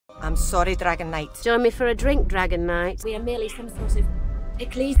I'm sorry, Dragon Knight. Join me for a drink, Dragon Knight. We are merely some sort of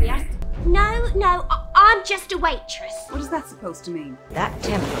ecclesiastic. No, I'm just a waitress. What is that supposed to mean? That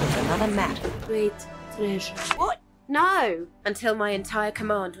temple is another matter. Great treasure. What? No, until my entire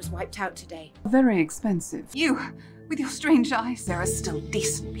command was wiped out today. Very expensive. You, with your strange eyes, there are still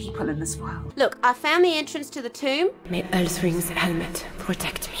decent people in this world. Look, I found the entrance to the tomb. May Earthring's helmet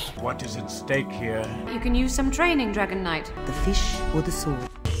protect me. What is at stake here? You can use some training, Dragon Knight. The fish or the sword?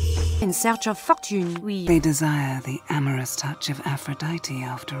 In search of fortune, we... They desire the amorous touch of Aphrodite,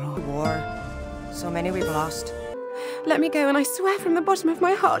 after all. War. So many we've lost. Let me go, and I swear from the bottom of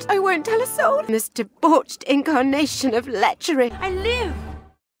my heart, I won't tell a soul. This debauched incarnation of lechery. I live.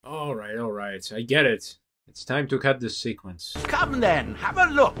 Alright, I get it. It's time to cut this sequence. Come then, have a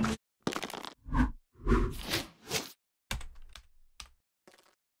look.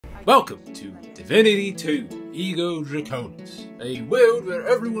 Welcome to Divinity 2, Ego Draconis, a world where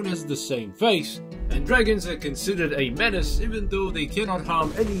everyone has the same face, and dragons are considered a menace even though they cannot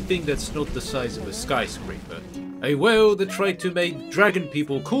harm anything that's not the size of a skyscraper. A world that tried to make dragon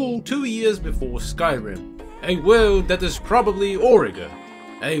people cool 2 years before Skyrim. A world that is probably Oregon.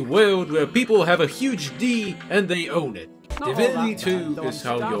 A world where people have a huge D and they own it. Divinity 2 is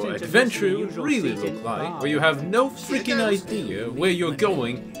how your adventure would really look like, where you have no freaking idea where you're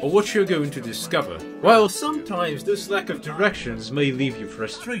going or what you're going to discover. While sometimes this lack of directions may leave you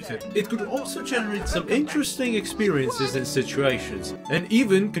frustrated, it could also generate some interesting experiences and situations, and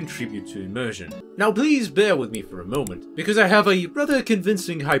even contribute to immersion. Now please bear with me for a moment, because I have a rather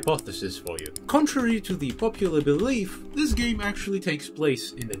convincing hypothesis for you. Contrary to the popular belief, this game actually takes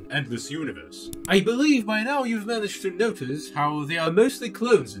place in an endless universe. I believe by now you've managed to notice how there are mostly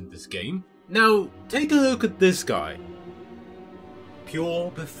clones in this game. Now, take a look at this guy.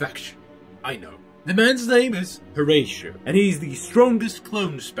 Pure perfection. I know. The man's name is Horatio, and he's the strongest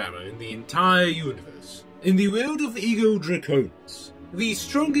clone spammer in the entire universe. In the world of Ego Draconis, the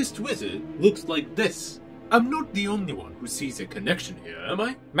strongest wizard looks like this. I'm not the only one who sees a connection here, am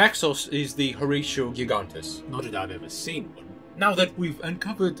I? Maxos is the Horatio Gigantus, not that I've ever seen one. Now that we've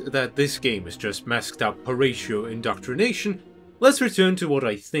uncovered that this game is just masked up Horatio indoctrination, let's return to what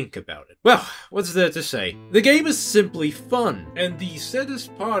I think about it. Well, what's there to say? The game is simply fun, and the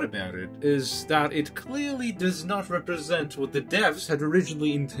saddest part about it is that it clearly does not represent what the devs had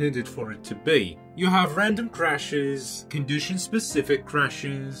originally intended for it to be. You have random crashes, condition-specific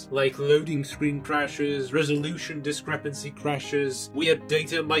crashes, like loading screen crashes, resolution discrepancy crashes, weird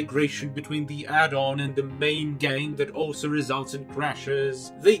data migration between the add-on and the main game that also results in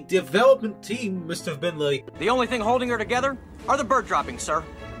crashes. The development team must have been like, The only thing holding her together are the bird droppings, sir.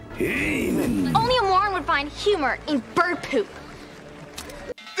 Only a moron would find humor in bird poop.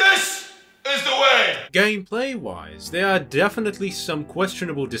 This is the way! Gameplay-wise, there are definitely some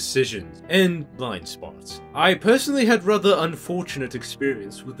questionable decisions and blind spots. I personally had rather unfortunate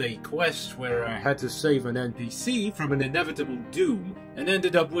experience with a quest where I had to save an NPC from an inevitable doom and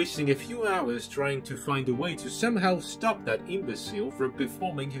ended up wasting a few hours trying to find a way to somehow stop that imbecile from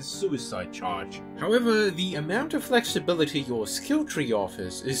performing his suicide charge. However, the amount of flexibility your skill tree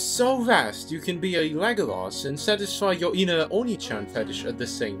offers is so vast you can be a Legolas and satisfy your inner Oni-chan fetish at the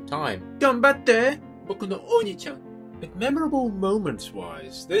same time. Ganbatte! Boku no Oni-chan. But memorable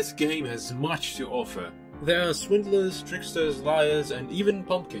moments-wise, this game has much to offer. There are swindlers, tricksters, liars, and even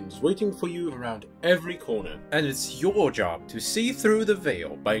pumpkins waiting for you around every corner. And it's your job to see through the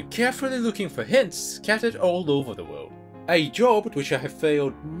veil by carefully looking for hints scattered all over the world. A job at which I have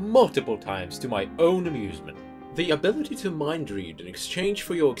failed multiple times to my own amusement. The ability to mind read in exchange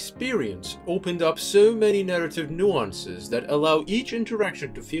for your experience opened up so many narrative nuances that allow each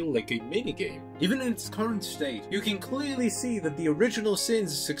interaction to feel like a minigame. Even in its current state, you can clearly see that the original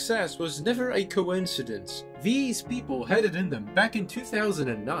Sin's success was never a coincidence. These people had it in them back in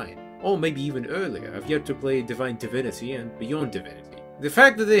 2009, or maybe even earlier. I've yet to play Divine Divinity and Beyond Divinity. The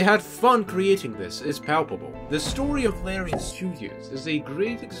fact that they had fun creating this is palpable. The story of Larian Studios is a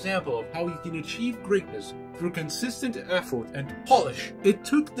great example of how you can achieve greatness through consistent effort and polish. It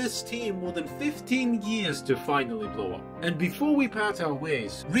took this team more than 15 years to finally blow up. And before we part our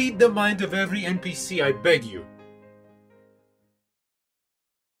ways, read the mind of every NPC, I beg you.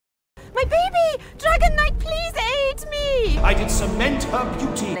 My baby! Dragon Knight, please aid me! I did cement her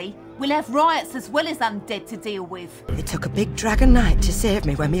beauty. We'll have riots as well as undead to deal with. It took a big Dragon Knight to save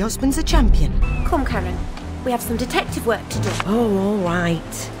me when my husband's a champion. Come, Karen. We have some detective work to do. Oh, all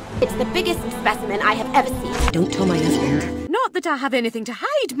right. It's the biggest specimen I have ever seen. Don't tell my husband. Not that I have anything to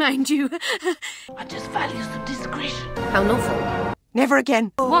hide, mind you. I just value some discretion. How novel. Never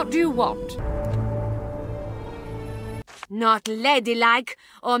again. What do you want? Not ladylike,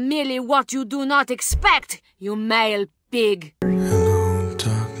 or merely what you do not expect, you male pig. Hello,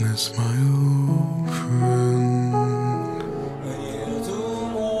 darkness, my